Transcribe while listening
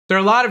There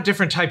are a lot of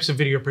different types of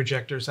video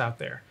projectors out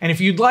there. And if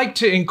you'd like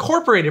to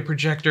incorporate a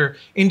projector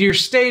into your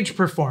stage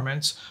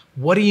performance,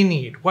 what do you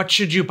need? What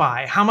should you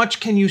buy? How much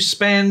can you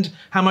spend?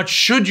 How much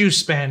should you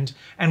spend?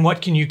 And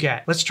what can you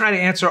get? Let's try to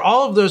answer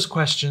all of those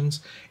questions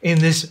in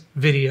this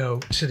video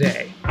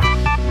today.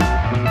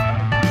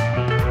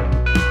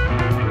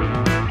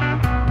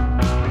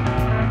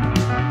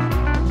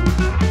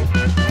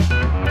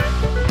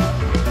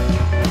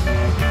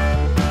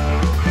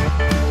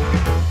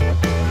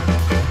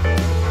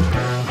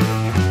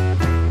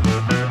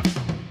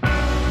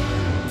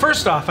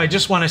 First off, I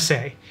just want to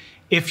say,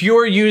 if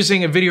you're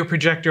using a video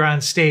projector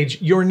on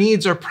stage, your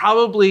needs are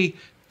probably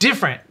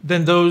different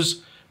than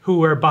those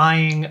who are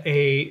buying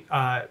a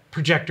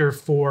projector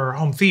for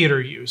home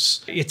theater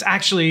use. It's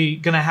actually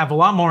going to have a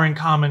lot more in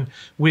common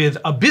with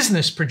a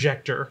business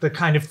projector, the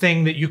kind of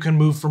thing that you can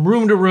move from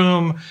room to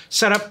room,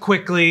 set up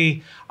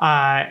quickly,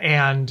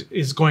 and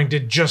is going to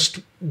just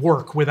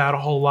work without a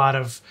whole lot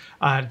of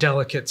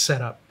delicate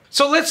setup.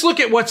 So let's look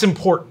at what's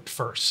important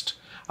first.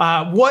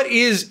 What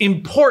is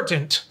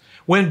important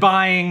when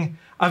buying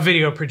a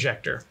video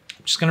projector?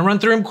 I'm just gonna run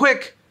through them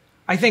quick.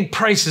 I think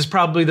price is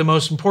probably the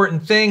most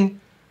important thing.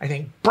 I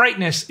think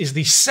brightness is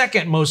the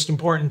second most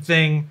important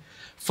thing.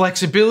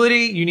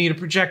 Flexibility, you need a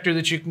projector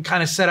that you can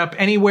kind of set up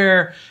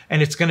anywhere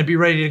and it's gonna be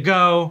ready to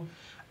go.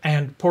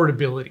 And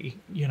portability,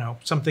 you know,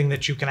 something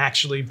that you can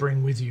actually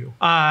bring with you.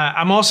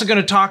 I'm also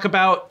gonna talk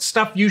about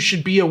stuff you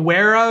should be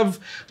aware of,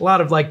 a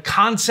lot of like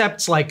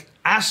concepts like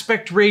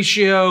aspect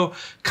ratio,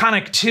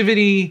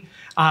 connectivity,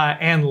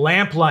 and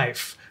lamp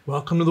life.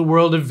 Welcome to the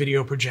world of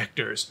video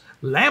projectors.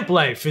 Lamp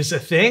life is a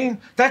thing.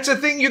 That's a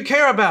thing you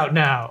care about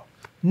now.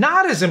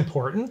 Not as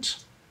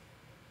important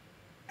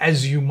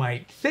as you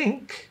might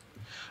think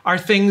are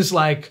things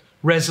like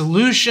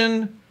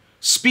resolution,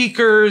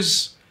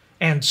 speakers,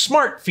 and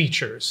smart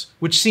features,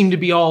 which seem to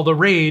be all the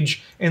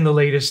rage in the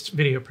latest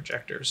video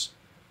projectors.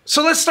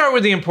 So let's start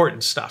with the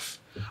important stuff.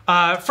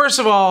 First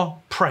of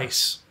all,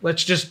 price.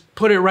 Let's just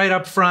put it right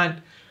up front.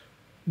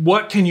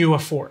 What can you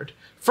afford?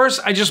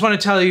 First, I just want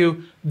to tell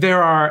you,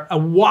 there are a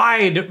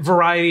wide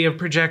variety of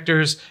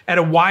projectors at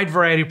a wide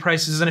variety of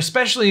prices, and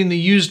especially in the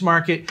used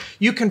market,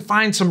 you can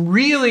find some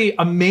really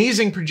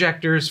amazing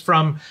projectors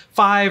from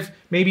 5,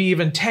 maybe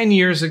even 10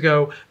 years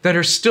ago that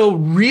are still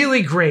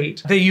really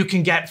great that you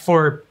can get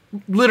for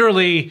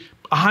literally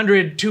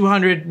 $100,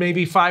 $200,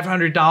 maybe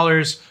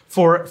 $500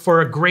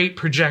 for a great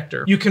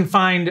projector. You can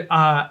find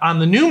on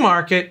the new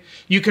market,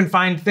 you can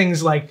find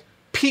things like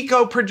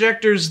pico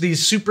projectors,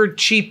 these super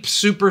cheap,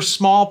 super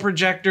small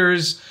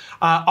projectors,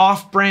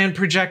 off-brand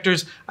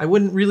projectors. I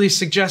wouldn't really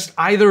suggest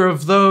either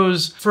of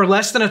those. For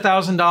less than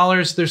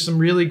 $1,000, there's some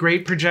really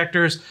great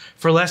projectors.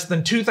 For less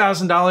than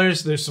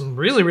 $2,000, there's some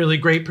really, really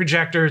great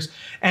projectors.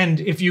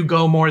 And if you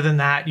go more than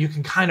that, you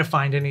can kind of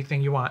find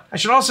anything you want. I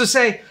should also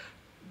say,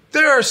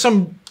 there are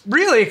some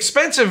really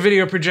expensive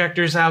video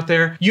projectors out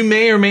there you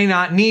may or may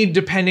not need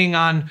depending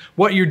on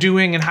what you're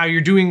doing and how you're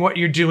doing what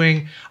you're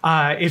doing.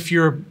 If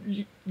you're,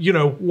 you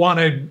know, want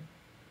to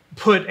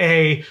put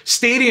a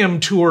stadium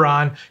tour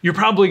on, you're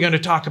probably going to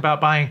talk about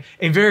buying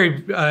a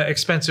very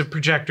expensive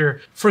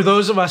projector. For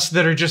those of us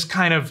that are just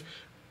kind of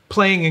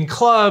playing in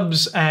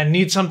clubs and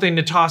need something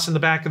to toss in the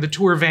back of the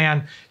tour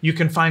van, you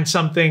can find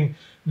something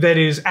that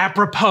is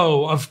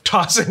apropos of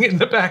tossing in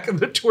the back of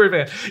the tour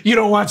van. You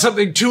don't want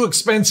something too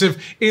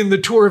expensive in the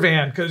tour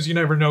van because you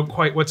never know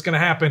quite what's going to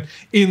happen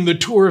in the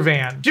tour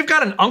van. If you've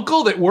got an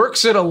uncle that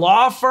works at a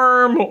law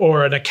firm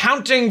or an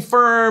accounting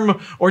firm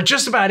or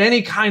just about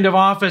any kind of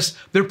office,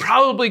 they're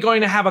probably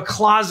going to have a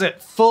closet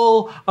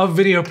full of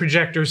video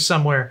projectors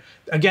somewhere.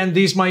 Again,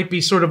 these might be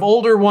sort of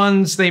older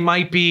ones. They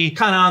might be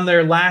kind of on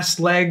their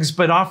last legs,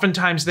 but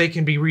oftentimes they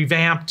can be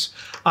revamped.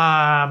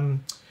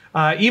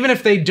 Even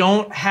if they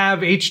don't have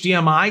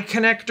HDMI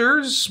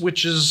connectors,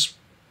 which is,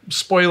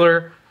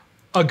 spoiler,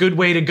 a good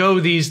way to go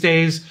these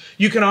days,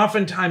 you can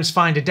oftentimes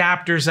find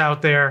adapters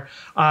out there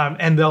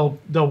and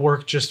they'll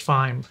work just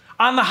fine.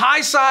 On the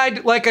high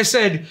side, like I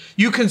said,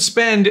 you can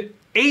spend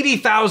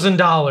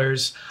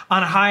 $80,000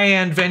 on a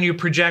high-end venue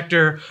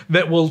projector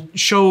that will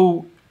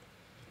show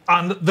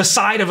on the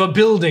side of a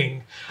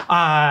building.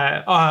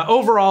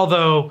 Overall,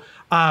 though,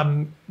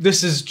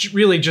 this is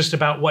really just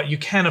about what you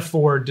can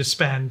afford to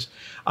spend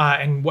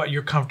and what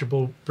you're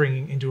comfortable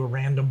bringing into a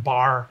random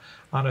bar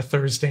on a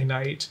Thursday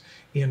night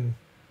in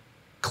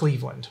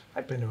Cleveland.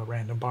 I've been to a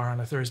random bar on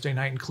a Thursday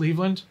night in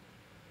Cleveland.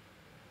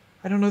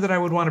 I don't know that I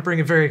would want to bring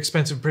a very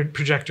expensive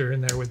projector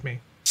in there with me.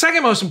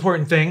 Second most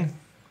important thing,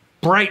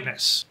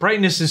 brightness.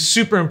 Brightness is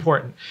super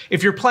important.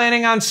 If you're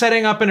planning on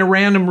setting up in a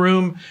random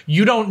room,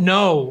 you don't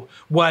know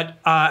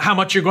how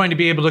much you're going to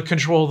be able to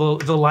control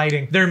the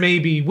lighting. There may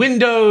be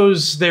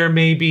windows, there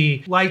may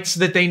be lights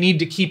that they need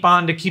to keep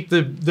on to keep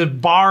the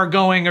bar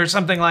going or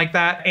something like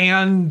that.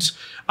 And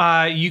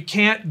you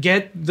can't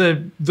get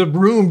the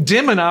room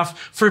dim enough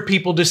for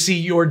people to see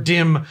your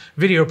dim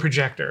video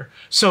projector.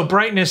 So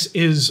brightness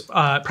is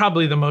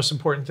probably the most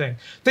important thing.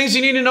 Things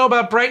you need to know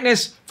about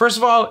brightness. First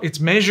of all, it's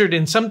measured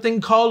in something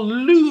called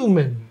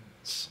lumens.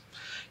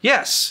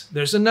 Yes,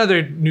 there's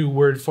another new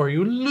word for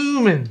you,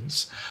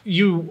 lumens.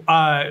 You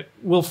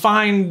will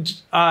find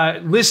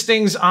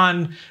listings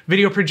on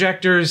video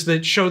projectors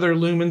that show their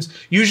lumens.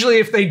 Usually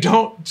if they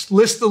don't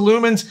list the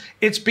lumens,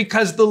 it's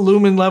because the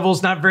lumen level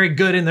is not very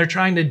good and they're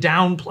trying to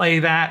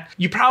downplay that.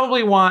 You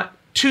probably want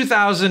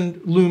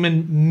 2000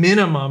 lumen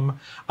minimum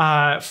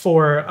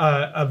for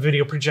a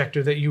video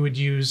projector that you would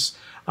use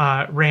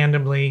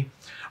randomly.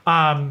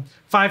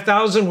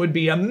 5,000 would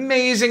be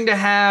amazing to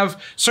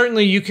have.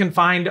 Certainly you can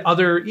find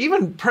other,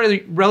 even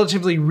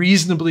relatively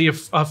reasonably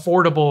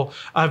affordable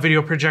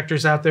video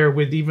projectors out there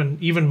with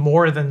even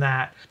more than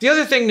that. The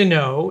other thing to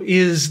know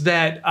is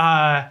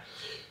that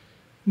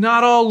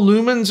not all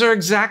lumens are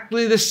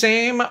exactly the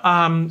same.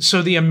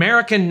 So the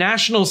American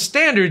National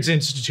Standards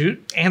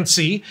Institute,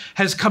 ANSI,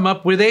 has come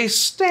up with a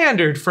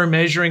standard for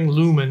measuring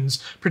lumens,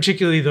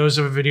 particularly those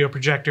of a video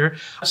projector.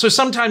 So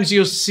sometimes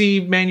you'll see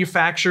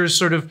manufacturers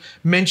sort of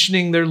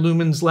mentioning their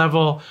lumens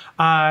level.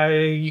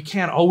 You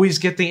can't always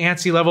get the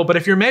ANSI level, but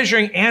if you're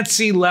measuring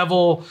ANSI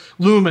level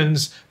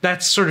lumens,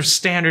 that's sort of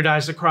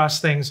standardized across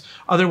things.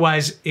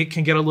 Otherwise, it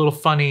can get a little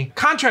funny.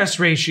 Contrast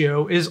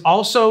ratio is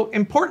also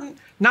important.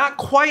 Not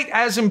quite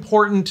as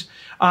important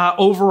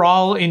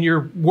overall in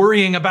your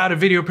worrying about a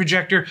video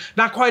projector,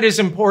 not quite as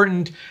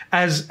important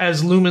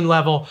as lumen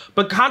level,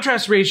 but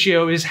contrast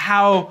ratio is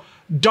how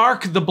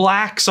dark the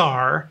blacks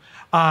are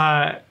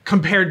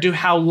compared to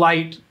how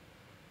light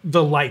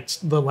the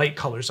light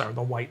colors are,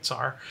 the whites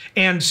are.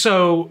 And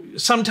so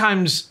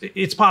sometimes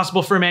it's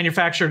possible for a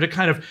manufacturer to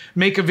kind of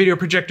make a video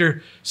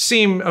projector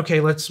seem,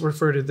 okay, let's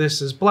refer to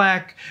this as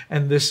black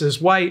and this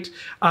as white,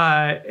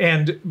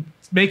 and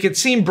make it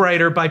seem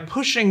brighter by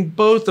pushing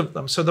both of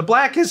them. So the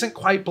black isn't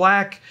quite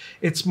black,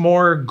 it's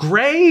more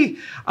gray,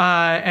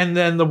 and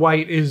then the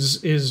white is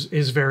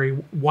very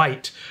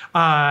white.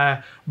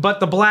 But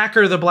the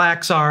blacker the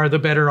blacks are, the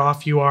better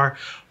off you are.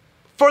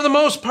 For the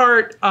most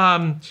part,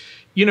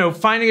 you know,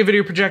 finding a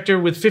video projector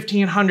with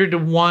 1500 to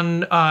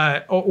 1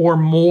 or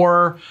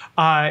more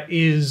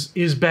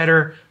is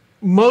better.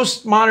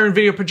 Most modern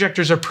video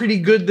projectors are pretty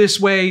good this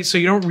way, so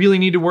you don't really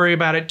need to worry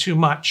about it too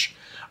much.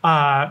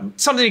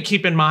 Something to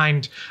keep in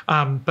mind,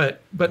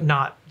 but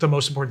not the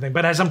most important thing.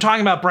 But as I'm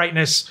talking about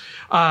brightness,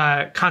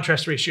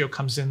 contrast ratio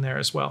comes in there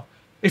as well.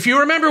 If you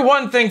remember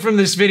one thing from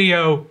this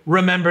video,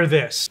 remember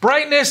this.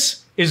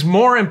 Brightness is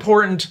more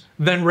important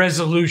than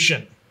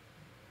resolution.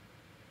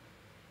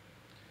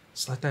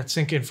 Let's let that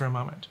sink in for a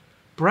moment.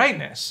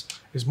 Brightness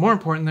is more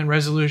important than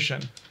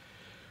resolution.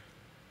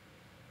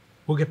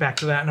 We'll get back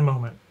to that in a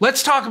moment.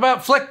 Let's talk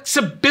about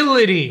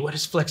flexibility. What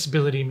does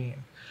flexibility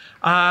mean?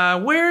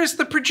 Where is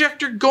the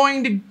projector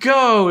going to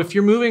go? If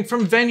you're moving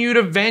from venue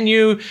to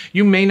venue,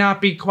 you may not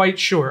be quite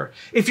sure.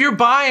 If you're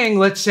buying,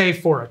 let's say,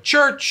 for a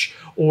church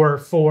or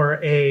for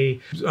a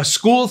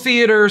school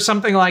theater or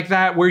something like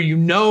that, where you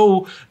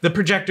know the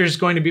projector is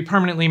going to be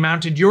permanently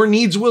mounted, your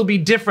needs will be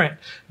different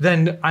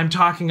than I'm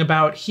talking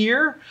about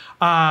here.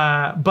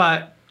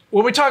 But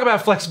when we talk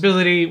about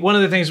flexibility, one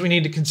of the things we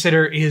need to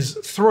consider is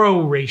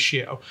throw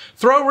ratio.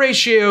 Throw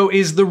ratio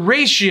is the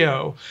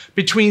ratio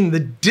between the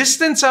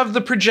distance of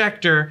the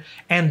projector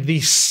and the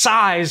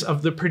size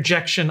of the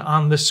projection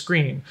on the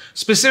screen.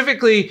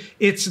 Specifically,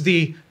 it's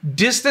the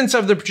distance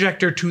of the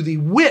projector to the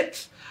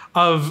width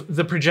of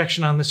the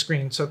projection on the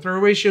screen. So throw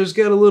ratios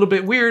get a little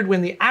bit weird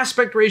when the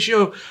aspect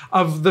ratio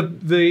of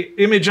the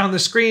image on the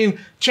screen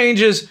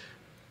changes.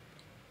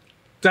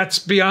 That's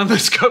beyond the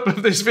scope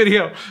of this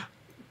video.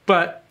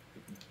 But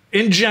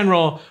in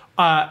general,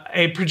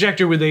 a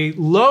projector with a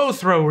low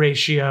throw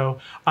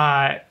ratio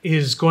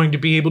is going to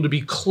be able to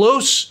be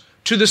close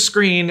to the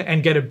screen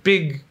and get a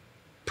big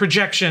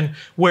projection,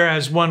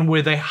 whereas one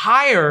with a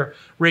higher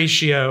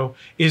ratio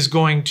is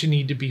going to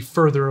need to be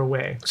further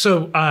away.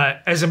 So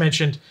as I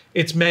mentioned,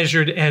 it's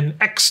measured in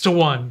X to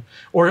 1,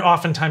 or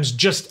oftentimes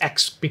just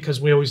X,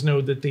 because we always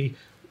know that the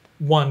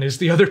 1 is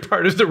the other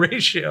part of the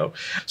ratio.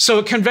 So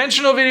a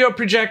conventional video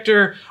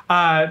projector,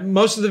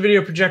 most of the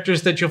video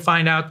projectors that you'll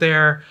find out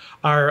there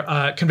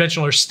are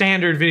conventional or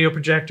standard video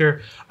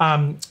projector.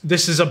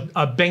 This is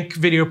a bank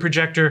video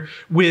projector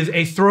with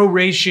a throw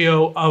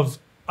ratio of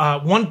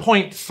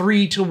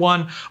 1.3 to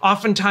 1.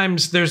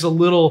 Oftentimes there's a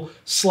little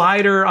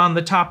slider on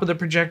the top of the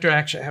projector.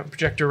 Actually, I have a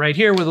projector right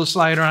here with a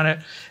slider on it,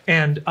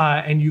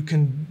 and you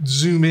can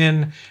zoom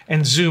in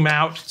and zoom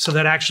out, so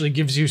that actually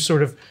gives you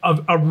sort of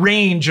a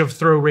range of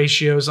throw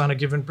ratios on a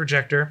given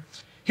projector.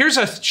 Here's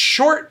a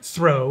short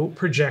throw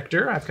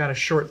projector. I've got a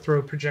short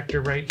throw projector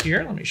right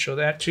here. Let me show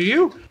that to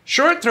you.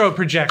 Short throw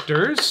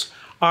projectors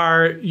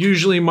are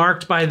usually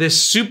marked by this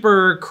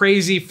super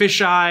crazy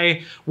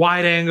fisheye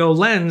wide angle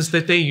lens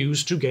that they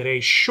use to get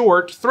a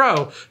short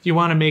throw. If you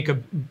want to make a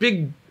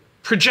big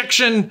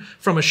projection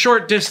from a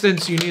short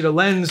distance, you need a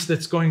lens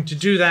that's going to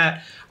do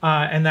that.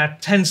 And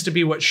that tends to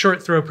be what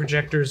short throw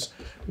projectors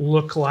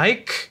look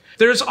like.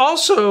 There's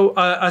also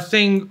a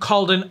thing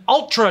called an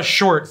ultra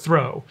short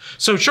throw.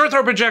 So short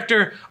throw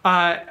projector,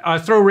 a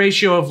throw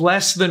ratio of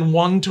less than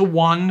 1 to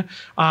 1.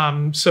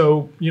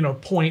 So, you know,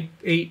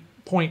 0.8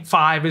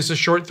 0.5 is a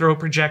short throw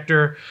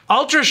projector.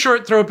 Ultra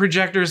short throw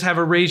projectors have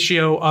a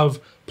ratio of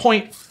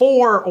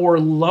 0.4 or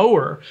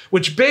lower,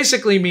 which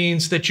basically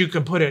means that you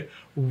can put it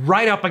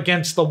right up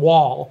against the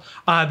wall.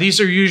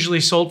 These are usually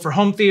sold for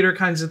home theater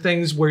kinds of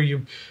things where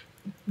you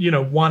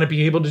want to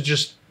be able to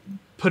just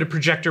put a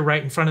projector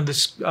right in front of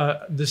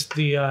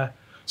the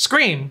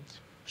screen.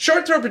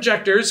 Short throw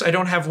projectors, I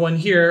don't have one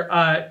here,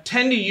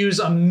 tend to use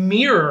a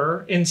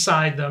mirror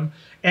inside them,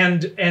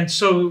 and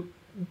so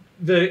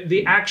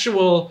the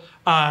actual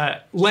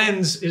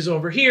lens is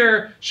over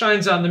here,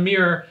 shines on the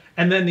mirror,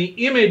 and then the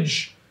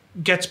image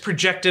gets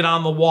projected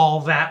on the wall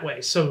that way.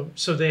 So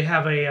they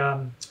have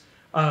a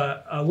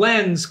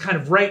lens kind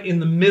of right in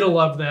the middle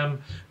of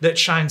them that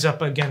shines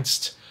up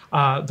against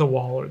the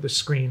wall or the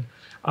screen.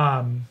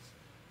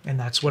 And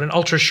that's what an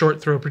ultra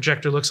short throw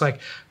projector looks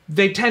like.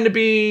 They tend to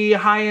be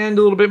high end,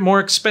 a little bit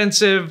more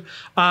expensive,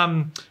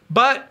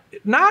 but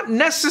not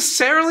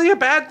necessarily a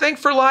bad thing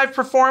for live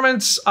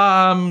performance.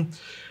 But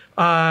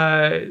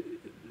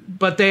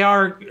they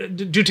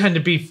do tend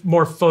to be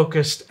more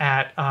focused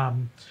at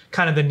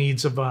kind of the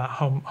needs of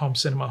home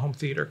cinema, home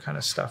theater kind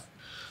of stuff.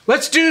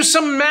 Let's do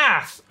some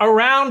math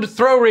around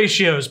throw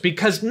ratios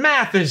because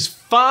math is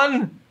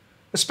fun,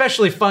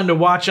 especially fun to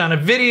watch on a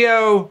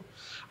video.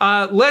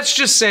 Let's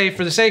just say,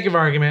 for the sake of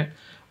argument,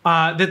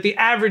 that the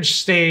average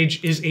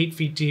stage is 8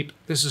 feet deep.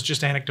 This is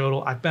just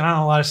anecdotal. I've been on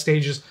a lot of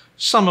stages.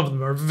 Some of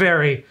them are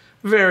very,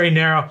 very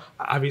narrow.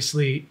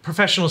 Obviously,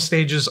 professional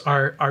stages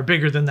are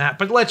bigger than that.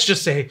 But let's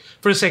just say,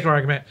 for the sake of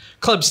argument,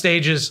 club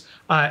stages,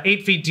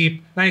 8 feet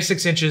deep,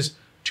 96 inches,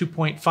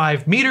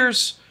 2.5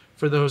 meters,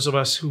 for those of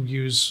us who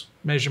use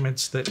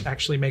measurements that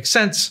actually make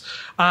sense.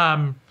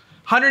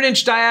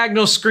 100-inch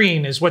diagonal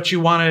screen is what you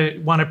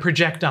want to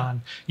project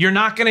on. You're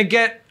not going to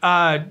get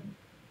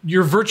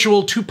your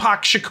virtual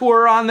Tupac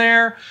Shakur on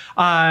there,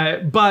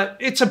 but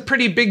it's a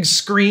pretty big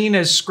screen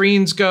as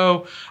screens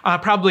go,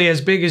 probably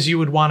as big as you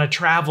would want to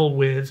travel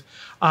with,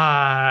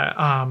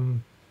 at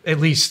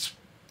least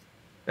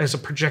as a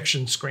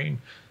projection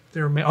screen.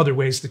 There are other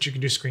ways that you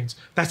can do screens.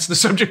 That's the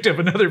subject of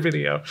another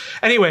video.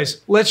 Anyways,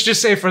 let's just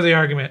say for the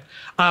argument,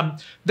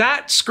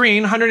 that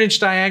screen, 100-inch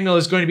diagonal,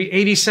 is going to be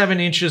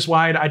 87 inches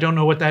wide. I don't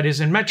know what that is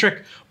in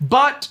metric,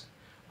 but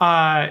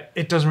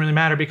it doesn't really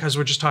matter because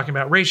we're just talking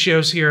about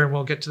ratios here, and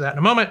we'll get to that in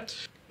a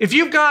moment. If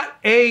you've got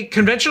a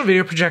conventional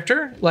video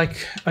projector,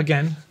 like,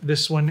 again,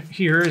 this one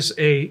here is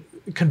a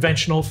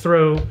conventional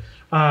throw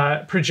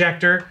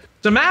projector,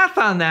 the math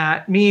on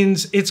that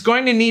means it's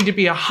going to need to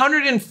be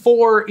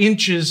 104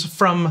 inches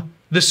from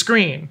the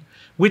screen,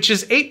 which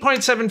is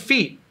 8.7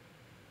 feet.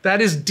 That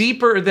is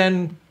deeper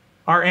than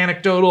our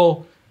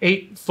anecdotal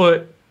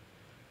 8-foot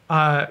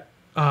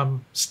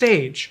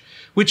stage,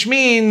 which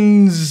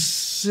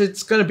means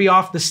it's going to be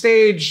off the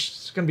stage,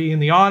 it's going to be in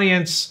the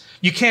audience.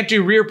 You can't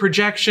do rear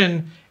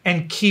projection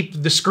and keep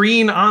the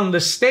screen on the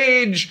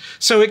stage,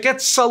 so it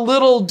gets a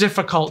little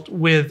difficult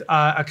with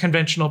a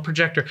conventional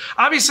projector.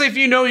 Obviously, if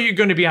you know you're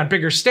going to be on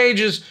bigger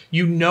stages,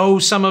 you know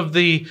some of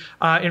the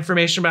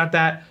information about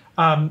that.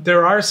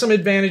 There are some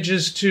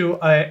advantages to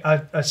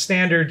a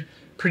standard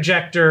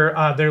projector.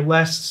 They're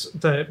less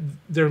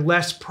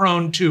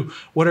prone to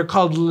what are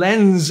called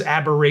lens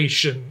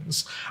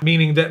aberrations,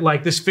 meaning that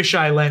like this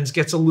fisheye lens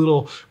gets a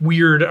little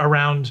weird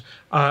around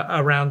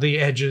the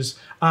edges.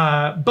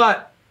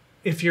 But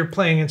if you're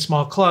playing in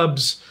small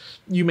clubs,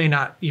 you may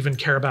not even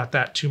care about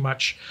that too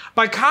much.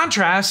 By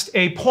contrast,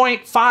 a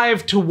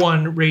 0.5 to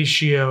 1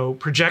 ratio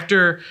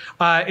projector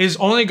is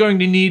only going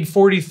to need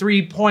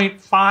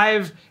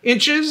 43.5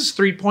 inches,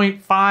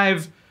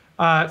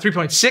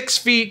 3.6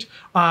 feet,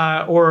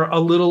 or a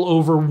little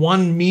over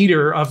 1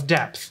 meter of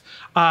depth.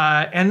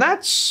 And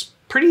that's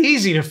pretty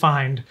easy to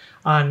find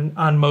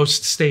on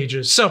most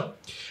stages. So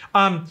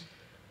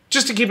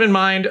just to keep in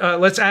mind,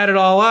 let's add it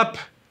all up.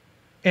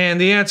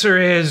 And the answer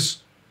is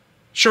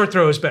short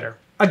throw is better.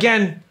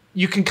 Again,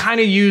 you can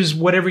kind of use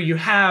whatever you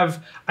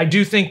have. I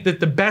do think that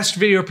the best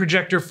video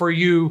projector for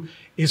you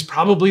is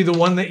probably the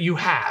one that you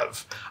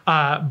have.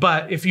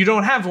 But if you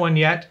don't have one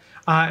yet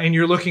and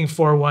you're looking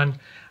for one,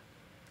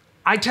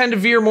 I tend to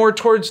veer more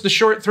towards the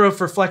short throw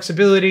for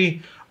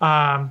flexibility,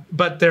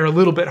 but they're a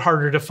little bit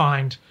harder to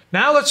find.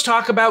 Now let's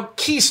talk about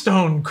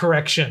Keystone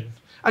Correction.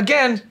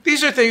 Again,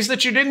 these are things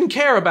that you didn't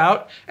care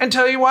about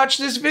until you watched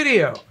this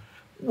video.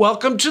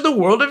 Welcome to the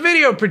world of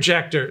video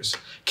projectors.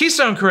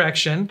 Keystone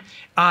correction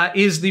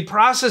is the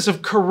process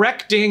of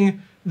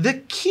correcting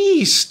the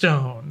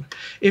keystone.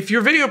 If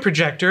your video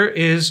projector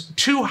is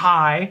too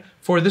high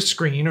for the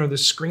screen, or the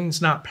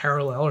screen's not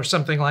parallel or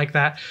something like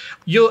that,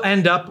 you'll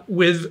end up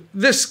with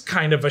this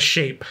kind of a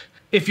shape.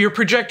 If your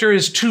projector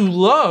is too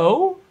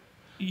low,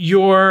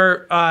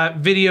 your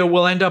video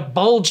will end up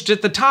bulged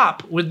at the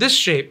top with this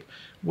shape,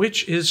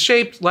 which is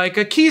shaped like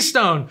a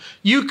keystone.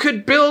 You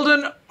could build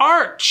an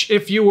arch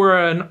if you were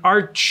an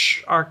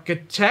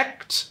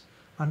architect.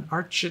 An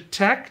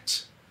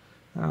architect?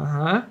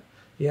 Yeah,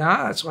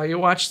 that's why you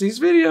watch these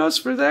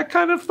videos, for that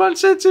kind of fun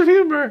sense of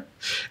humor.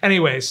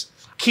 Anyways,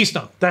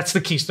 Keystone. That's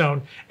the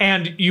keystone.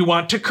 And you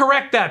want to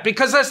correct that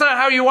because that's not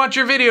how you want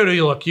your video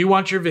to look. You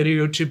want your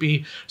video to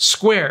be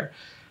square.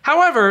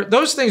 However,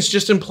 those things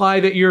just imply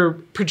that your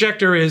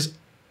projector is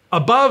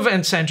above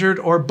and centered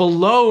or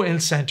below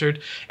and centered,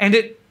 and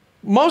it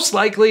most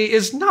likely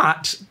is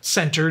not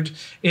centered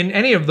in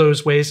any of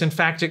those ways. In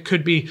fact, it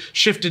could be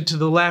shifted to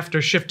the left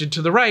or shifted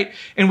to the right,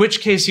 in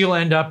which case you'll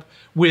end up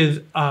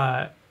with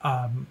an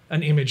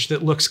image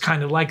that looks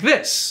kind of like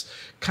this,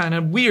 kind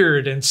of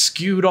weird and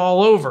skewed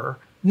all over.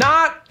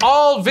 Not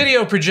all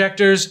video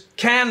projectors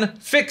can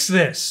fix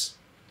this.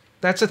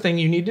 That's a thing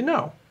you need to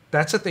know.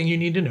 That's a thing you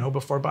need to know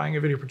before buying a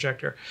video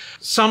projector.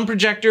 Some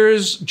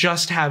projectors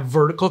just have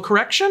vertical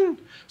correction.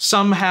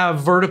 Some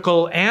have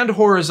vertical and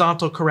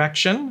horizontal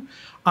correction.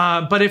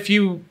 But if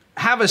you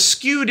have a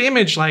skewed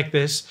image like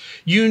this,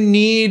 you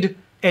need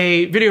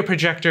a video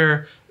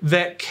projector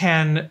that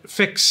can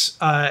fix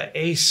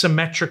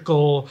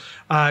asymmetrical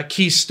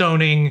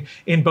keystoning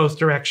in both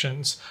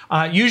directions.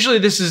 Usually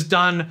this is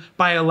done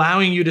by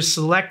allowing you to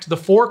select the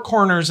four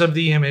corners of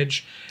the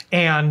image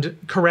and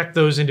correct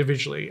those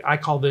individually. I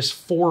call this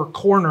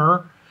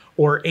four-corner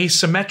or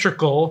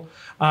asymmetrical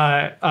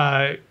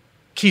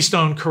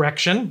keystone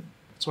correction.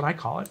 That's what I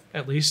call it,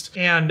 at least.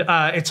 And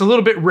it's a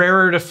little bit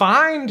rarer to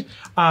find.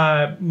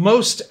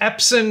 Most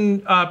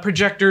Epson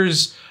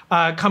projectors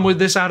come with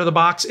this out of the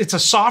box. It's a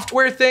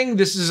software thing.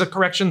 This is a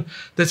correction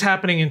that's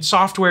happening in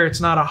software.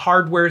 It's not a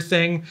hardware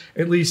thing,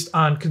 at least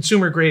on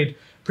consumer grade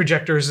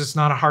projectors. It's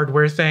not a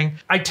hardware thing.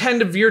 I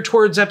tend to veer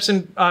towards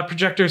Epson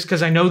projectors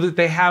because I know that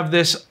they have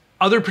this.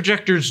 Other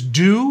projectors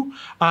do,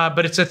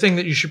 but it's a thing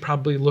that you should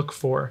probably look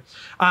for.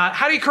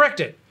 How do you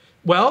correct it?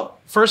 Well,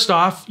 first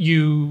off,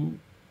 you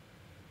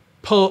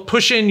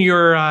push in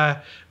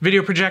your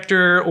video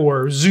projector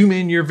or zoom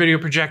in your video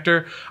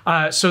projector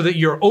so that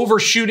you're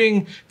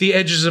overshooting the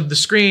edges of the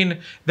screen.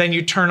 Then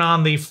you turn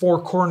on the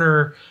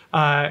four-corner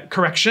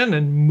correction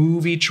and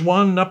move each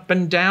one up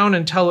and down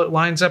until it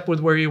lines up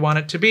with where you want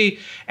it to be.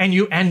 And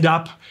you end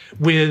up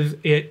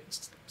with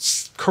it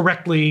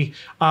correctly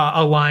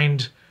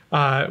aligned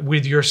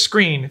with your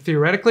screen,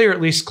 theoretically, or at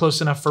least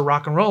close enough for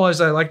rock and roll, as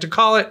I like to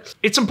call it.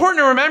 It's important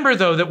to remember,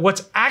 though, that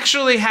what's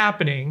actually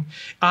happening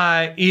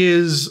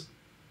is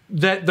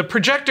that the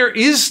projector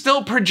is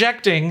still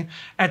projecting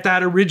at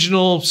that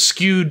original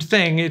skewed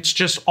thing. It's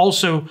just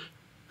also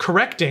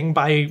correcting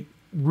by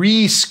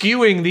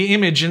re-skewing the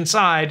image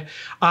inside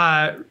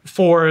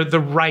for the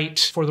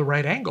right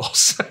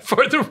angles,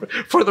 for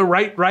the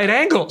right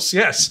angles.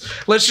 Yes,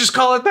 let's just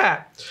call it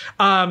that.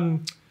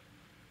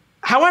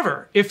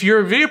 However, if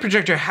your video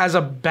projector has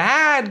a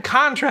bad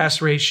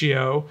contrast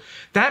ratio,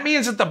 that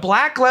means that the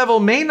black level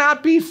may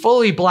not be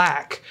fully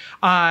black.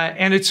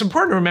 And it's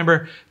important to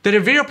remember that a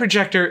video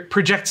projector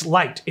projects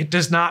light. It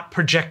does not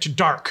project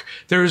dark.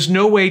 There is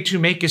no way to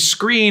make a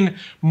screen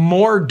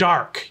more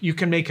dark. You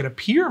can make it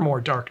appear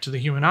more dark to the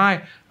human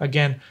eye.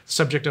 Again,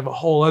 subject of a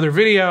whole other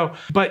video,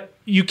 but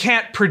you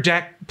can't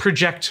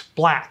project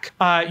black.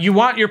 You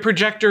want your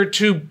projector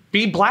to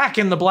be black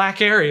in the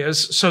black areas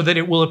so that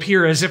it will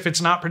appear as if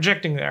it's not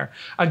projecting there.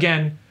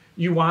 Again,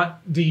 you want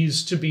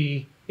these to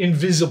be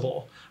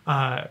invisible.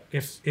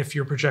 If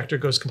your projector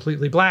goes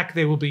completely black,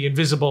 they will be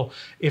invisible.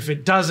 If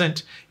it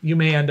doesn't, you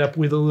may end up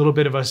with a little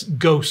bit of a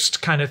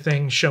ghost kind of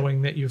thing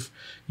showing that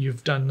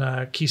you've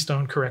done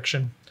keystone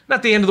correction.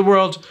 Not the end of the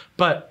world,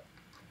 but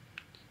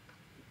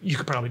you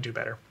could probably do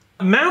better.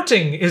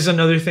 Mounting is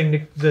another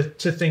thing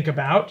to think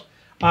about.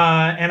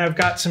 And I've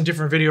got some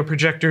different video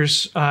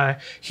projectors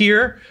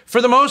here.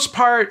 For the most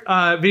part,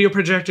 video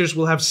projectors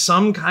will have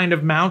some kind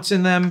of mounts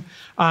in them.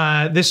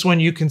 This one,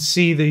 you can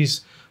see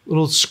these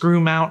little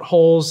screw mount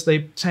holes.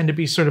 They tend to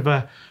be sort of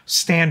a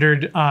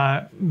standard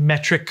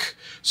metric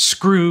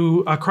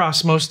screw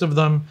across most of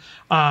them.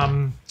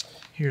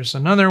 Here's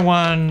another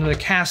one. The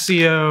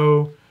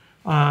Casio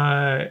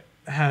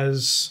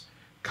has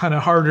kind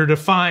of harder to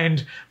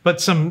find, but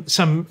some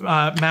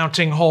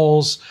mounting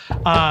holes.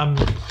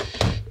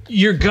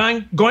 You're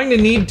going to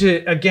need to,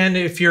 again,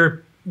 if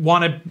you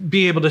want to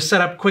be able to set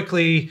up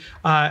quickly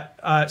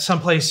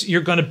someplace,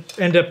 you're going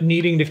to end up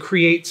needing to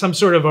create some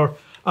sort of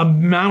a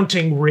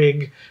mounting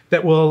rig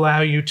that will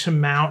allow you to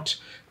mount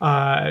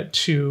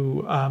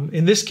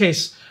in this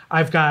case,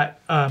 I've got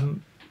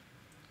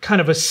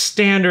kind of a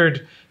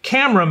standard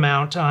camera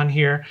mount on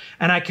here,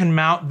 and I can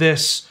mount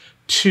this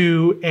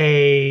to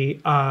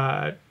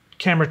a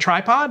camera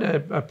tripod,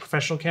 a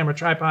professional camera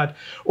tripod,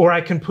 or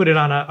I can put it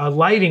on a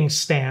lighting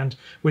stand,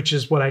 which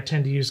is what I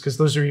tend to use because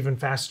those are even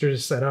faster to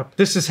set up.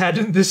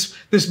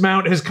 This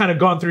mount has kind of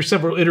gone through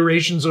several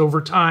iterations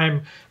over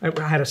time. I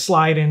had a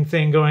slide-in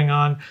thing going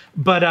on,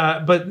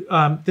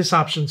 but this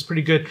option's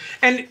pretty good.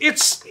 And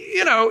it's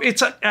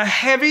a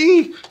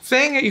heavy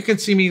thing. You can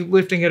see me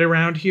lifting it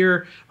around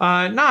here.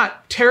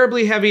 Not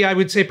terribly heavy. I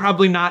would say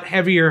probably not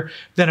heavier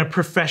than a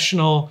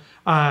professional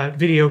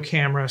video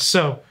camera.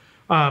 So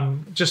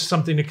just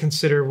something to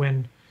consider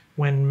when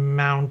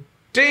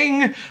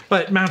mounting,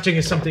 but mounting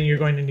is something you're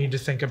going to need to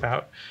think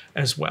about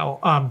as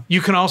well.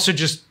 You can also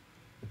just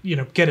you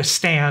know, get a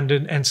stand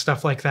and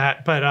stuff like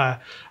that.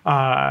 But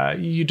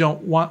you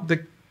don't want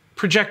the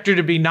projector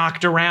to be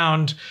knocked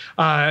around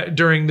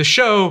during the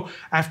show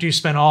after you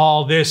spend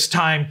all this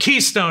time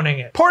keystoning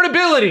it.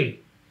 Portability.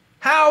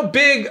 How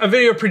big a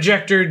video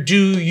projector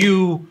do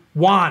you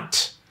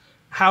want?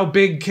 How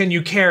big can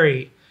you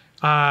carry?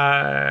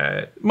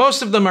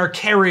 Most of them are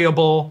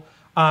carryable,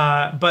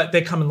 but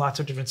they come in lots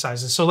of different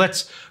sizes. So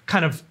let's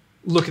kind of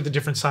look at the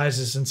different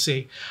sizes and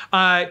see.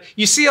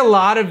 You see a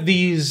lot of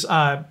these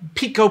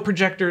pico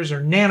projectors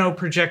or nano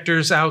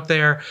projectors out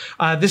there.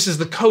 This is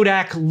the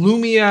Kodak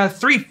Lumia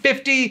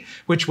 350,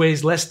 which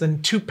weighs less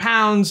than 2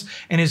 pounds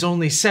and is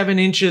only 7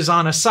 inches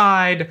on a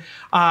side,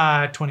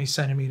 20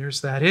 centimeters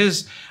that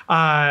is.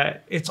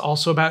 It's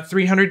also about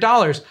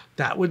 $300.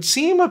 That would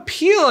seem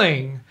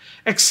appealing,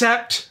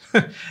 except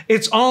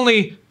it's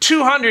only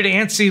 200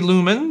 ANSI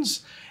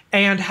lumens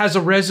and has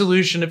a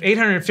resolution of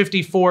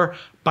 854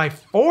 by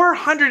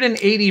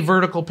 480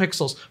 vertical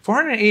pixels.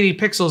 480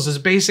 pixels is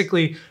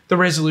basically the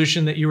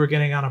resolution that you were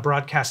getting on a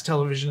broadcast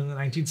television in the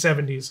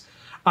 1970s.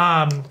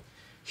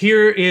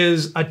 Here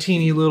is a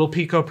teeny little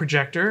pico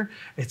projector.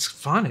 It's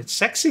fun, it's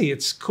sexy,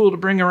 it's cool to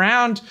bring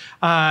around.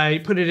 You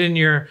put it in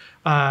your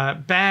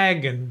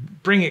bag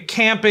and bring it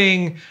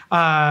camping,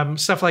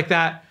 stuff like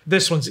that.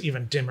 This one's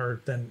even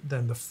dimmer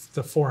than the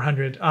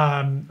 400.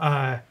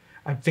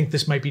 I think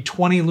this might be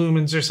 20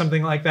 lumens or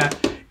something like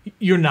that.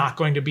 You're not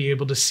going to be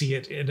able to see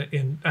it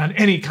on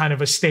any kind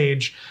of a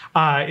stage.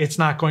 It's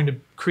not going to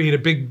create a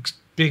big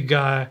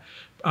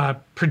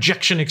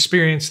projection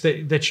experience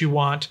that you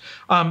want.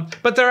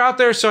 But they're out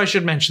there, so I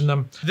should mention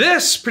them.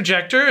 This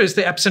projector is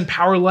the Epson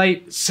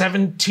PowerLight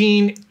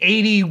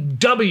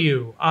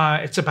 1780W.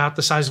 It's about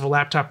the size of a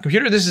laptop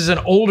computer. This is an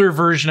older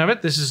version of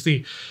it. This is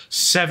the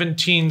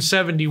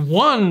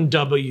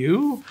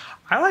 1771W.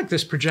 I like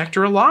this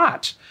projector a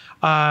lot.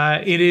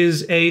 It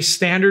is a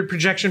standard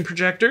projection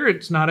projector.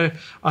 It's not a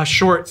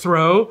short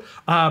throw,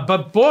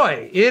 but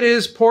boy, it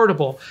is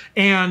portable.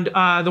 And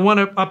the one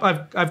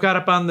I've got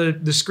up on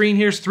the screen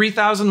here is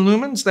 3,000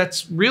 lumens.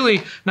 That's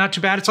really not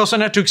too bad. It's also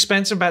not too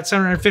expensive, about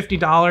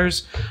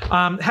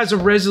 $750. Has a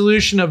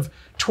resolution of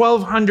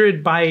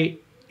 1200 by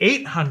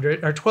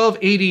 800, or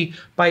 1280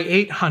 by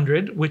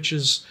 800, which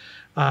is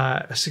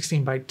a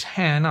 16 by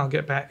 10. I'll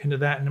get back into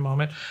that in a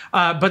moment.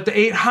 But the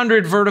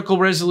 800 vertical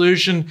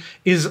resolution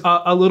is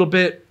a little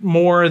bit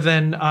more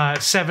than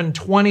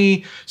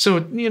 720.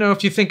 So, you know,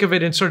 if you think of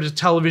it in sort of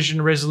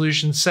television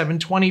resolution,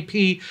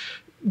 720p,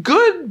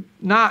 good,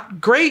 not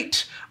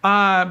great.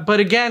 But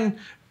again,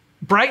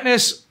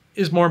 brightness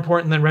is more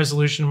important than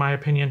resolution, in my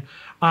opinion.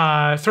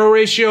 Throw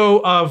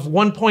ratio of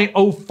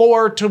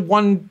 1.04 to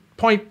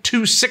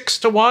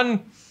 1.26 to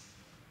 1.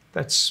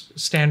 That's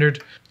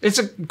standard. It's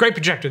a great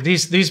projector.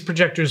 These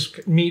projectors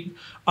meet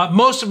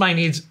most of my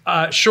needs,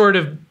 short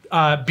of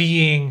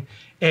being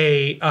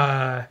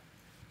a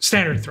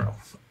standard throw.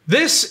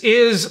 This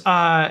is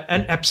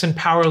an Epson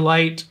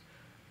PowerLight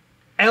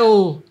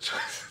L.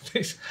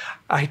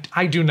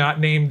 I do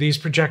not name these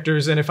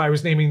projectors, and if I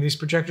was naming these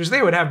projectors,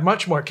 they would have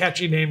much more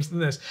catchy names than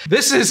this.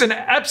 This is an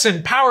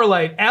Epson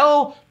PowerLight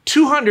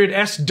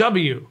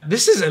L200SW.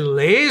 This is a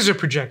laser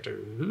projector.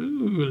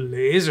 Ooh,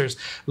 lasers.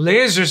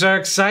 Lasers are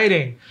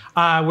exciting.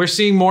 We're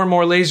seeing more and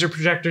more laser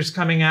projectors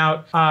coming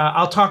out.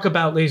 I'll talk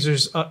about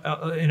lasers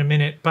in a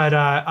minute, but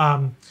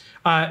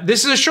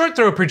this is a short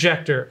throw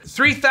projector.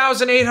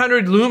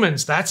 3,800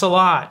 lumens, that's a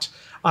lot.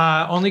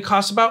 Only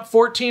costs about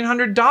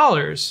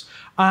 $1,400.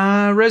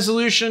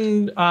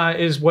 Resolution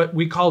is what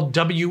we call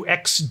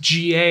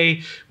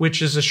WXGA,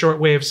 which is a short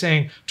way of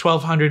saying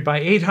 1200 by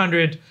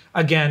 800.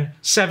 Again,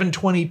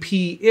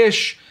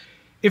 720p-ish.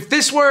 If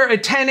this were a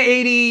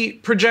 1080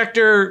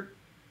 projector,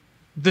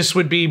 this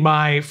would be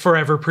my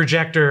forever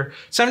projector.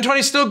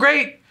 720 is still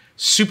great.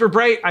 Super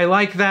bright, I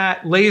like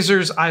that.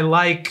 Lasers, I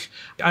like.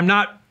 I'm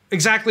not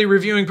exactly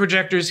reviewing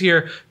projectors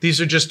here. These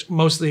are just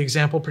mostly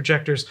example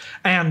projectors.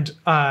 And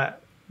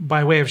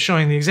by way of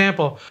showing the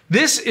example,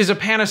 this is a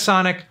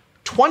Panasonic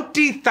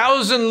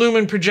 20,000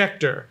 lumen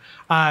projector.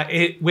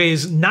 It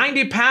weighs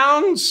 90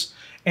 pounds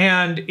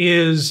and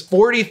is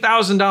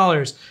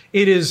 $40,000.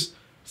 It is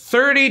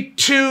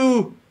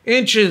 32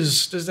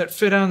 inches. Does that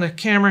fit on the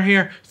camera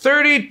here?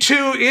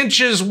 32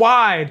 inches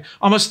wide,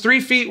 almost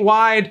 3 feet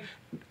wide,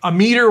 a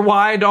meter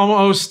wide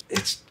almost.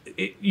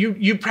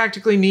 You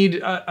practically need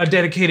a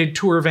dedicated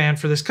tour van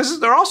for this, because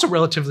they're also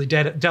relatively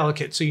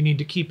delicate, so you need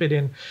to keep it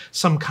in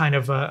some kind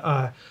of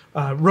a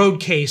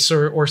road case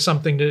or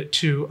something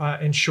to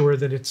ensure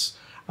that it's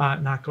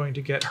not going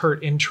to get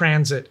hurt in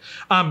transit.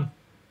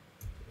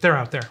 They're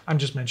out there. I'm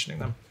just mentioning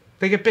them.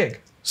 They get big.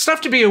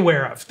 Stuff to be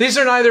aware of. These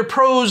are neither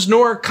pros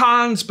nor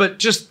cons, but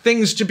just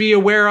things to be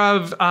aware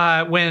of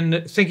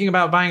when thinking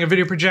about buying a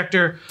video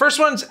projector. First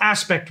one's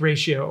aspect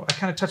ratio. I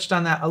kind of touched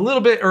on that a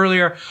little bit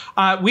earlier.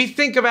 We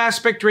think of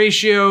aspect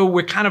ratio,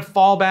 we kind of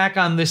fall back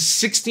on this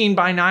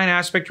 16:9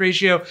 aspect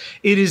ratio.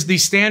 It is the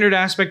standard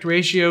aspect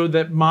ratio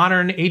that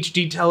modern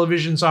HD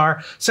televisions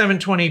are.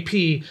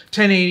 720p,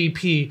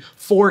 1080p,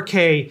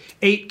 4K,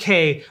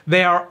 8K,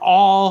 they are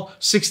all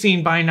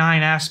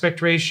 16:9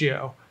 aspect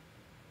ratio.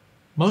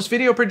 Most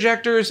video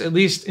projectors, at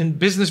least in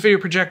business video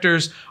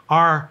projectors,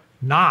 are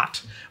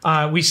not.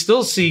 We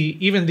still see,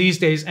 even these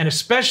days, and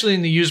especially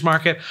in the used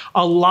market,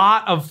 a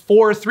lot of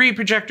 4:3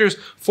 projectors.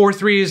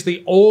 4:3 is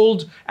the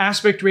old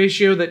aspect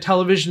ratio that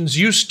televisions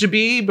used to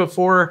be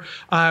before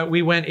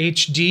we went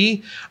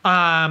HD.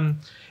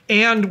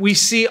 And we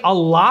see a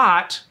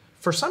lot,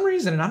 for some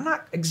reason, and I'm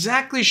not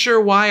exactly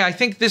sure why, I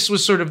think this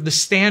was sort of the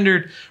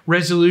standard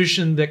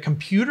resolution that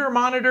computer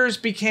monitors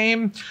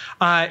became,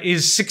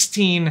 is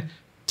 16:10.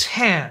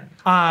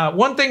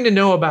 One thing to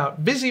know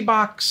about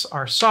VisiBox,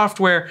 our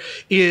software,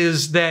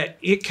 is that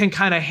it can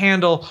kind of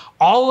handle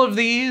all of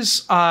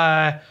these.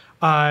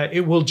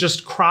 It will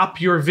just crop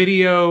your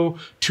video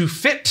to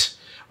fit,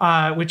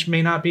 which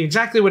may not be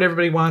exactly what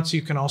everybody wants.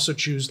 You can also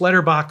choose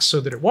letterbox so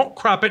that it won't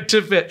crop it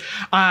to fit.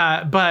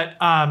 But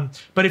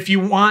if you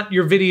want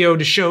your video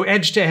to show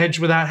edge to edge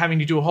without having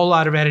to do a whole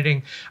lot of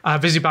editing,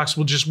 VisiBox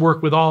will just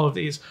work with all of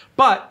these.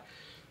 But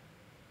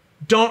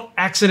don't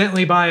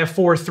accidentally buy a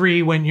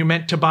 4:3 when you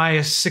meant to buy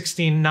a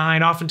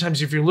 16:9.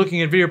 Oftentimes, if you're looking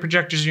at video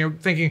projectors and you're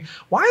thinking,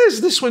 why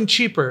is this one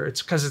cheaper?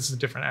 It's because it's a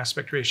different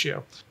aspect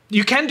ratio.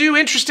 You can do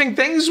interesting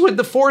things with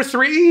the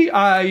 4:3.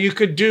 You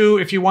could do,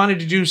 if you wanted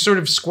to do sort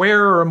of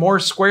square or a more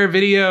square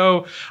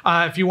video,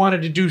 if you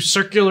wanted to do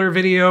circular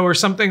video or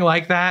something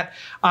like that,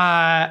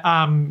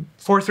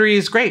 4:3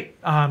 is great.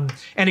 And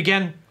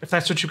again, if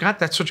that's what you've got,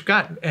 that's what you've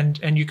got,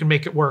 and you can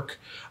make it work.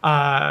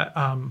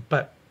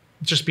 But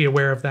just be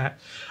aware of that.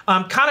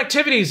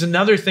 Connectivity is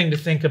another thing to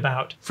think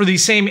about. For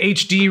these same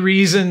HD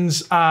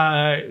reasons,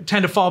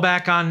 tend to fall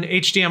back on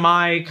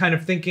HDMI, kind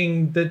of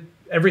thinking that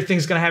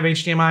everything's gonna have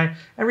HDMI.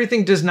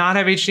 Everything does not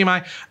have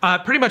HDMI.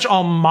 Pretty much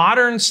all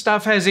modern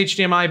stuff has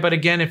HDMI, but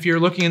again, if you're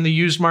looking in the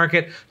used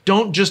market,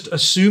 don't just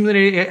assume that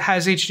it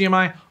has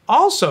HDMI.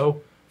 Also,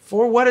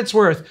 for what it's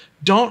worth,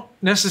 don't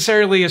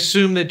necessarily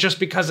assume that just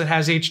because it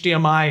has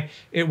HDMI,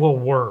 it will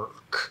work.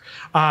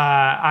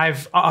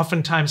 I've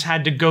oftentimes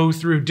had to go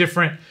through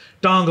different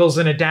dongles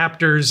and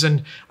adapters,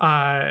 and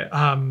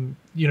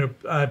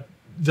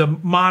the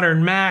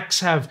modern Macs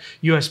have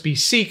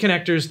USB-C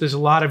connectors. There's a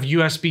lot of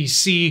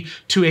USB-C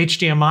to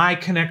HDMI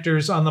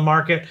connectors on the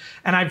market,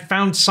 and I've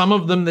found some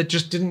of them that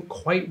just didn't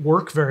quite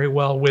work very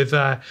well with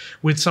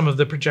some of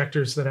the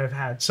projectors that I've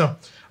had. So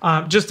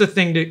just a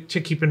thing to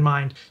keep in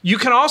mind. You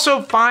can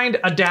also find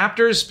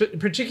adapters,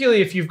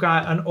 particularly if you've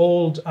got an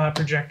old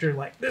projector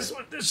like this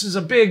one. This is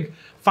a big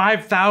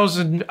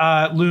 5,000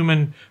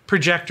 lumen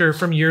projector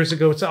from years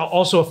ago. It's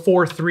also a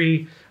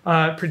 4:3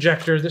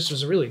 projector. This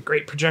was a really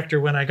great projector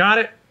when I got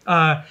it,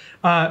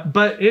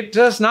 but it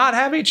does not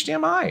have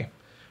HDMI.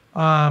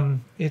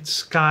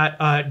 It's got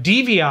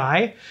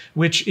DVI,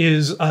 which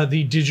is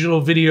the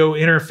digital video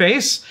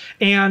interface,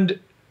 and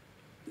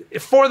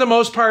for the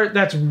most part,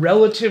 that's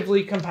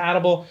relatively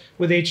compatible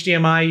with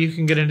HDMI. You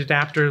can get an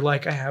adapter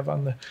like I have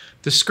on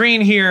the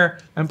screen here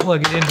and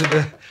plug it into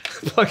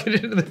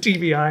the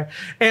DVI,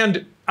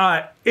 and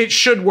it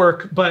should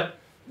work. But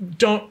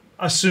don't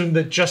assume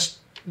that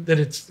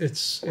it's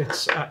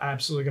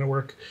absolutely going to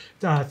work.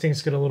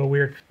 Things get a little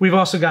weird. We've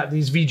also got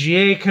these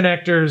VGA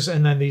connectors,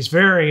 and then these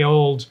very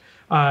old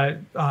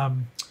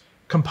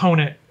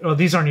component. Well,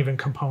 these aren't even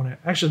component.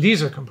 Actually,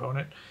 these are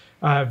component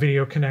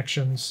video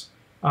connections.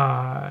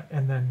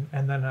 And then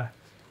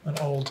an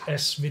old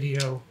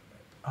S-video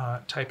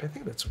type. I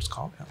think that's what it's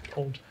called now.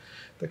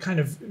 The kind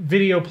of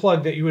video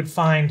plug that you would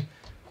find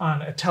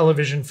on a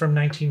television from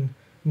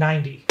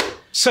 1990.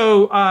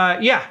 So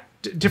yeah,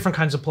 different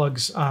kinds of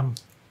plugs.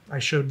 I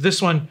showed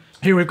this one.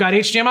 Here we've got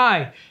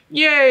HDMI.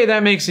 Yay,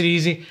 that makes it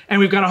easy. And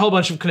we've got a whole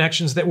bunch of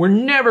connections that we're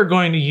never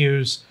going to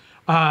use.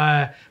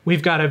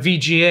 We've got a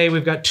VGA.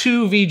 We've got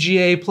two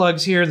VGA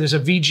plugs here. There's a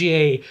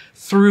VGA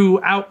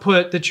through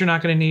output that you're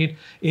not going to need.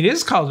 It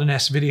is called an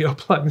S-video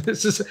plug.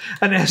 This is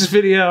an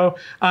S-video.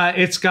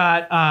 It's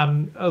got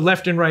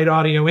left and right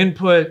audio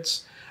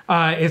inputs.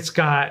 It's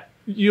got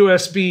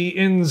USB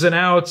ins and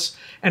outs.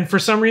 And for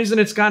some reason,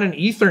 it's got an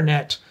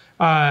Ethernet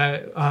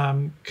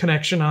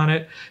connection on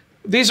it.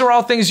 These are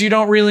all things you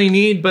don't really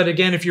need. But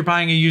again, if you're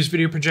buying a used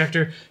video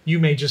projector, you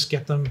may just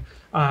get them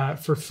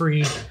for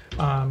free,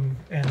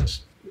 and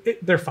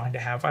they're fine to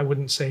have. I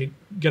wouldn't say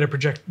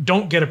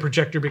don't get a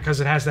projector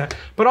because it has that,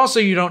 but also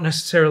you don't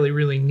necessarily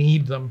really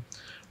need them.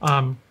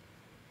 Lamp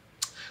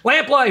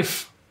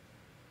life.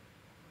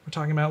 We're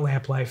talking about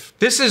lamp life.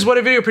 This is what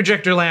a video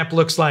projector lamp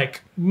looks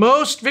like.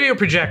 Most video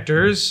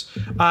projectors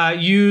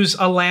use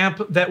a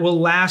lamp that will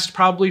last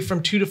probably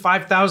from 2,000 to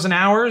 5,000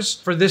 hours.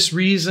 For this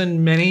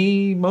reason,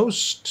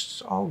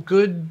 all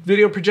good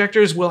video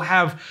projectors will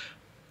have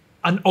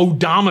an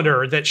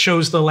odometer that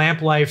shows the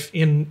lamp life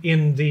in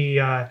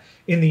the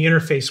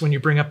interface. When you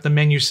bring up the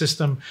menu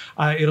system,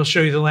 it'll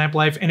show you the lamp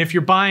life. And if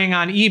you're buying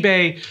on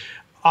eBay,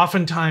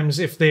 oftentimes,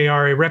 if they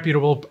are a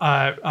reputable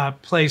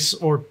place,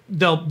 or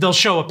they'll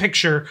show a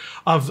picture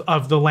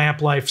of the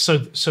lamp life so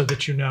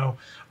that you know.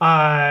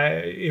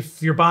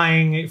 If you're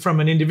buying from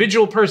an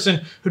individual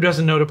person who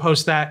doesn't know to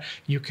post that,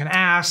 you can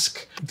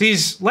ask.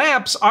 These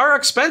lamps are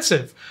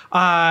expensive.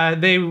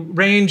 They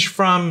range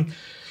from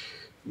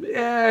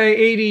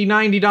 $80,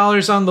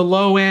 $90 on the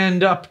low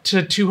end, up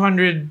to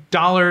 $200,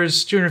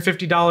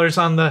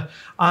 $250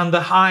 on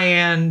the high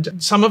end.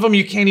 Some of them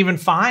you can't even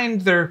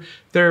find. They're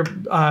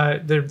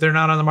not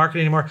on the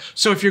market anymore.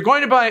 So if you're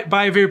going to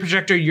buy a video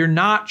projector, you're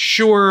not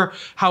sure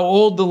how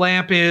old the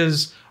lamp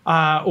is,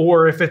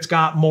 or if it's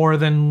got more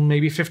than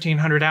maybe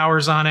 1,500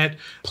 hours on it,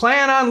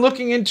 plan on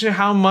looking into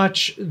how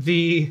much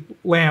the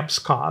lamps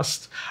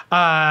cost.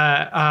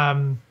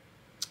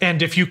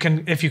 And if you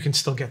can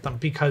still get them,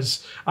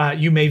 because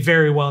you may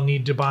very well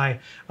need to buy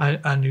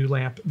a new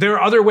lamp. There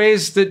are other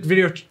ways that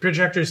video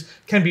projectors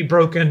can be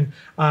broken.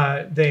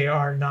 They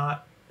are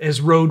not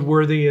as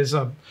roadworthy as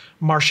a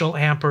Marshall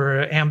amp or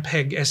an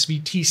Ampeg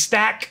SVT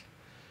stack.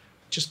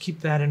 Just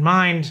keep that in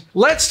mind.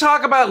 Let's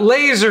talk about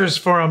lasers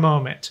for a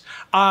moment.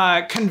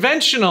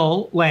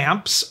 Conventional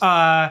lamps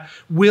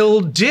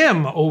will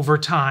dim over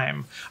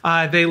time.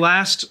 They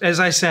last, as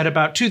I said,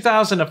 about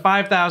 2,000 to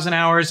 5,000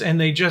 hours, and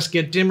they just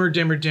get dimmer,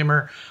 dimmer,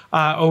 dimmer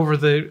over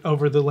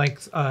the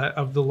length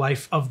of the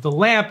life of the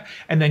lamp,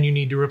 and then you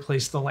need to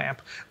replace the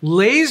lamp.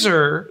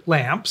 Laser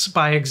lamps,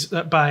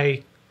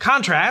 by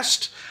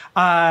contrast,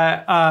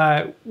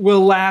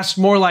 will last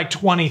more like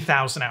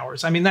 20,000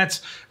 hours. I mean,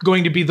 that's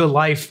going to be the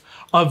life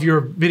of your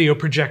video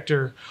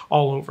projector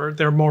all over.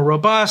 They're more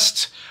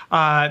robust,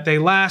 they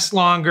last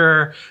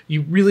longer,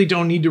 you really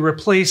don't need to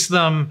replace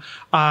them.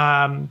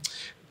 Lasers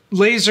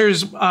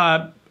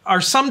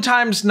are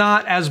sometimes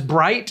not as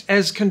bright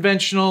as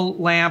conventional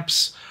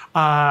lamps,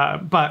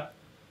 but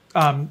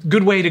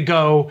good way to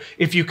go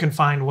if you can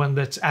find one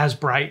that's as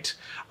bright.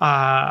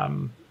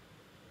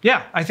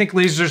 Yeah, I think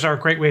lasers are a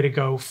great way to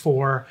go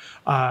for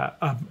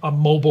a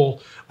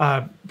mobile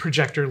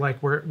projector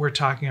like we're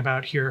talking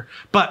about here.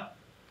 But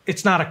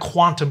it's not a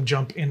quantum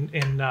jump in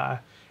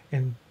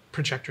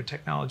projector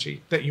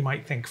technology that you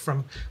might think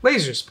from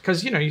lasers,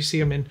 because you see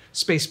them in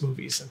space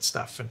movies and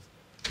stuff, and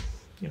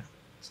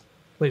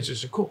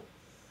lasers are cool.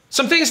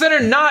 Some things that are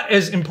not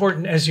as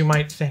important as you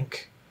might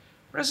think.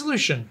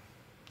 Resolution.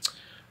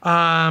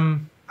 I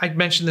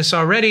mentioned this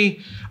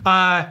already.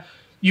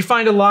 You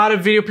find a lot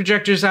of video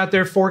projectors out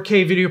there,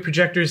 4K video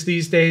projectors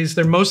these days.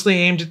 They're mostly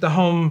aimed at the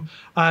home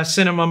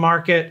cinema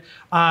market.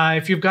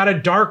 If you've got a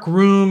dark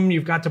room,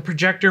 you've got the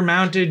projector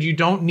mounted, you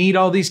don't need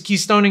all these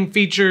keystoning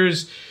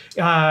features.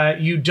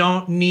 You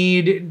don't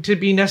need to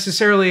be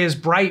necessarily as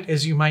bright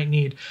as you might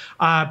need.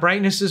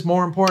 Brightness is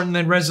more important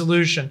than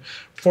resolution.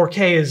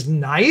 4K is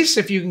nice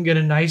if you can get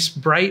a nice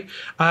bright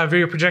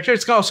video projector.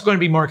 It's also going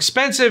to be more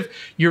expensive.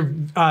 Your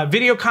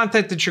video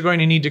content that you're going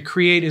to need to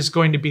create is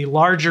going to be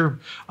larger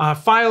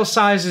file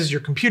sizes.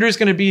 Your computer is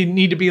going to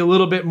need to be a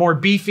little bit more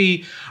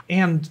beefy.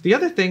 And the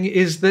other thing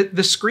is that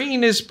the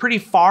screen is pretty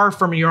far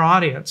from your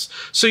audience.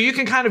 So you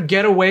can kind of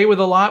get away with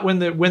a lot when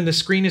the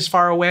screen is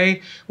far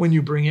away. When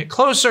you bring it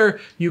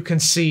closer, you can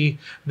see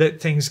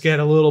that things get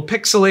a little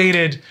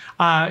pixelated.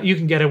 You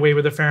can get away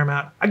with a fair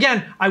amount.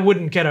 Again, I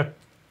wouldn't get a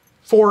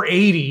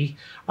 480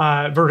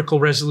 vertical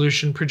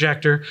resolution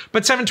projector,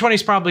 but 720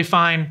 is probably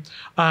fine,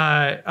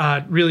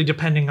 really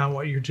depending on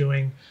what you're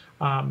doing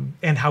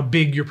and how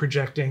big you're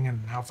projecting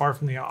and how far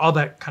from all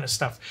that kind of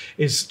stuff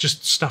is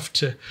just stuff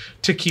to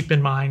keep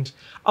in mind.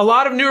 A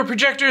lot of newer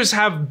projectors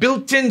have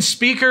built-in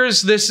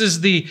speakers. This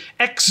is the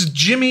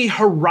X-Jimmy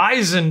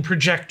Horizon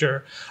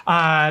projector.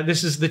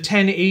 This is the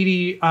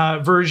 1080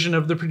 version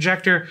of the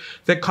projector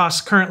that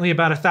costs currently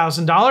about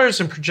 $1,000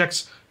 and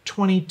projects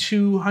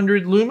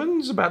 2,200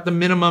 lumens, about the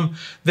minimum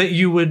that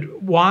you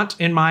would want,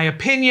 in my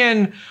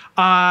opinion.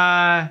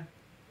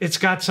 It's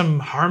got some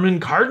Harman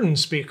Kardon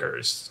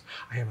speakers.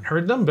 I haven't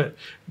heard them, but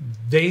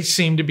they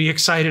seem to be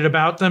excited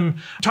about them.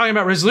 Talking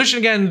about resolution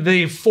again,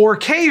 the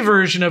 4K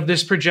version of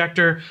this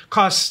projector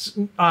costs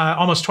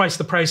almost twice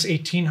the price,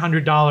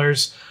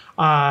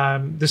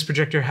 $1,800. This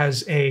projector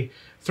has a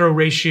throw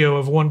ratio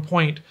of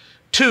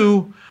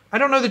 1.2. I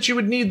don't know that you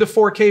would need the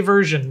 4K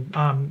version,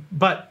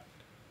 but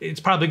it's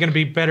probably going to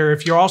be better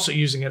if you're also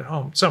using it at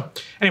home. So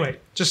anyway,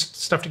 just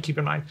stuff to keep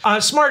in mind.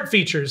 Smart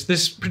features.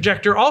 This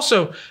projector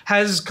also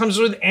comes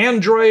with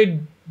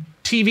Android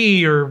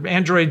TV or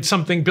Android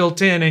something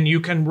built in, and you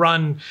can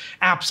run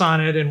apps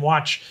on it and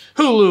watch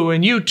Hulu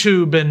and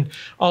YouTube and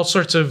all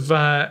sorts of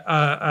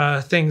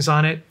things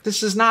on it.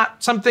 This is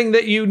not something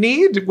that you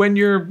need when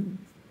you're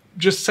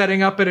just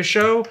setting up at a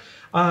show.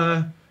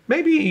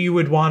 Maybe you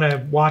would want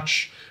to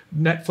watch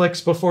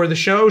Netflix before the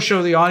show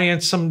the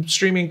audience some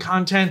streaming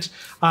content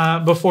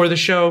before the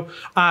show.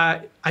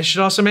 I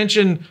should also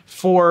mention,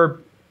 for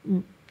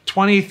 $20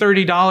 $20,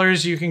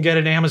 $30, you can get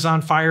an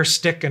Amazon Fire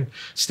Stick and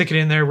stick it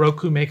in there.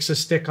 Roku makes a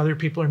stick. Other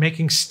people are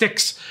making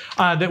sticks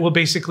that will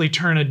basically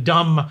turn a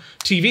dumb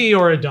TV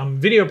or a dumb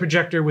video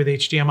projector with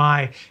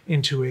HDMI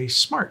into a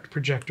smart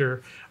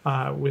projector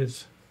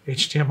with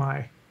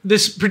HDMI.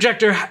 This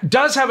projector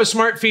does have a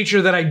smart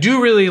feature that I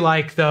do really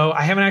like, though.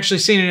 I haven't actually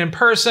seen it in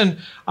person,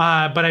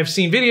 but I've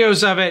seen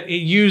videos of it.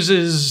 It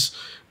uses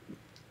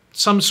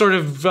some sort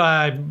of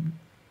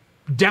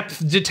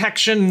depth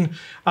detection,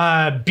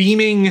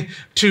 beaming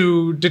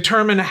to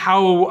determine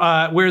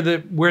how where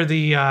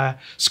the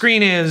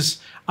screen is,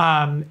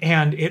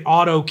 and it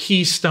auto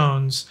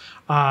keystones,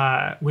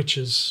 which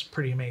is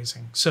pretty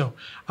amazing. So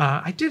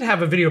I did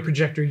have a video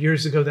projector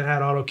years ago that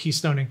had auto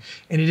keystoning,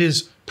 and it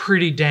is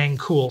pretty dang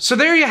cool. So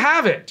there you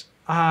have it.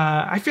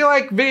 I feel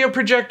like video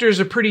projectors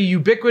are pretty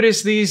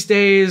ubiquitous these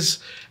days.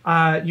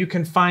 You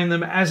can find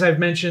them, as I've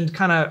mentioned,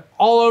 kind of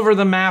all over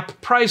the map,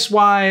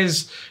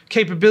 price-wise,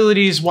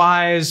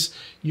 capabilities-wise.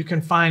 You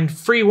can find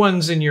free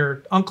ones in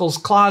your uncle's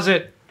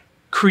closet.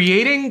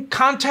 Creating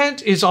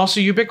content is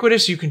also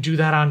ubiquitous. You can do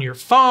that on your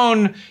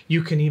phone.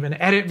 You can even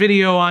edit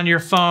video on your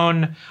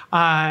phone.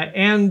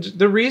 And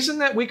the reason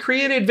that we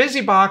created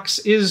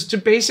VisiBox is to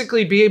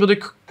basically be able to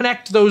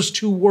connect those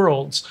two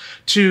worlds,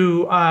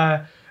 to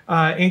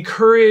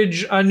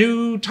encourage a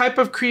new type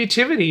of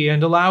creativity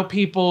and allow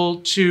people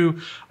to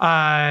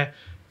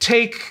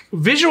take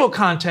visual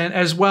content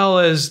as well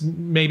as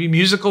maybe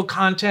musical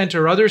content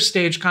or other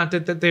stage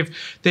content that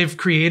they've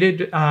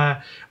created,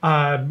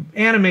 animators,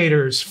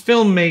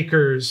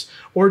 filmmakers,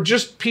 or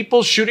just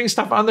people shooting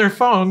stuff on their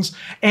phones,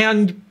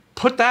 and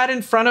put that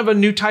in front of a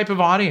new type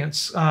of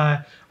audience.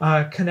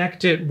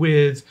 Connect it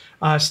with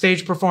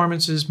stage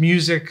performances,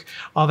 music,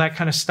 all that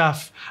kind of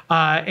stuff.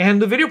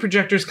 And the video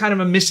projector is kind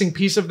of a missing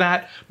piece of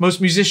that. Most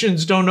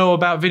musicians don't know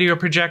about video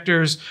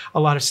projectors.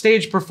 A lot of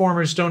stage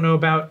performers don't know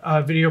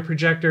about video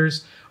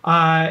projectors. So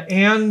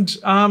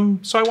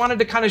I wanted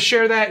to kind of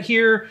share that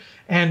here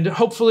and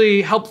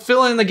hopefully help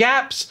fill in the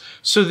gaps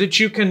so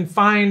that you can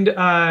find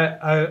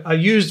a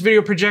used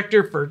video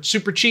projector for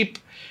super cheap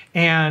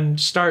and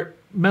start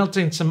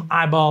melting some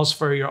eyeballs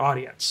for your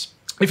audience.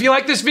 If you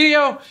like this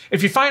video,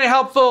 if you find it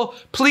helpful,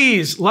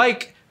 please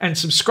like and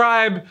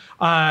subscribe.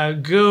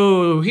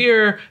 Go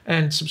here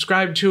and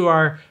subscribe to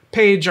our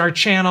page, our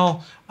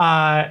channel,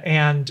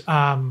 and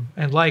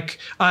like.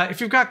 If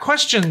you've got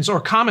questions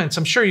or comments,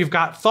 I'm sure you've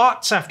got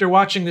thoughts after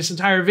watching this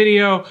entire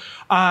video,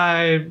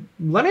 let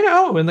me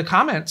know in the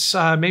comments.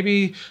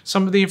 Maybe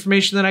some of the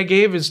information that I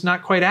gave is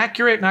not quite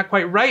accurate, not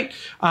quite right.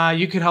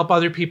 You could help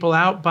other people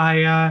out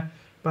by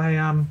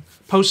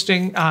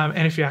posting,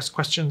 and if you ask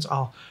questions,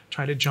 I'll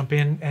try to jump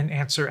in and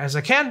answer as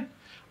I can.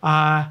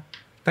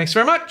 Thanks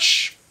very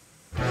much.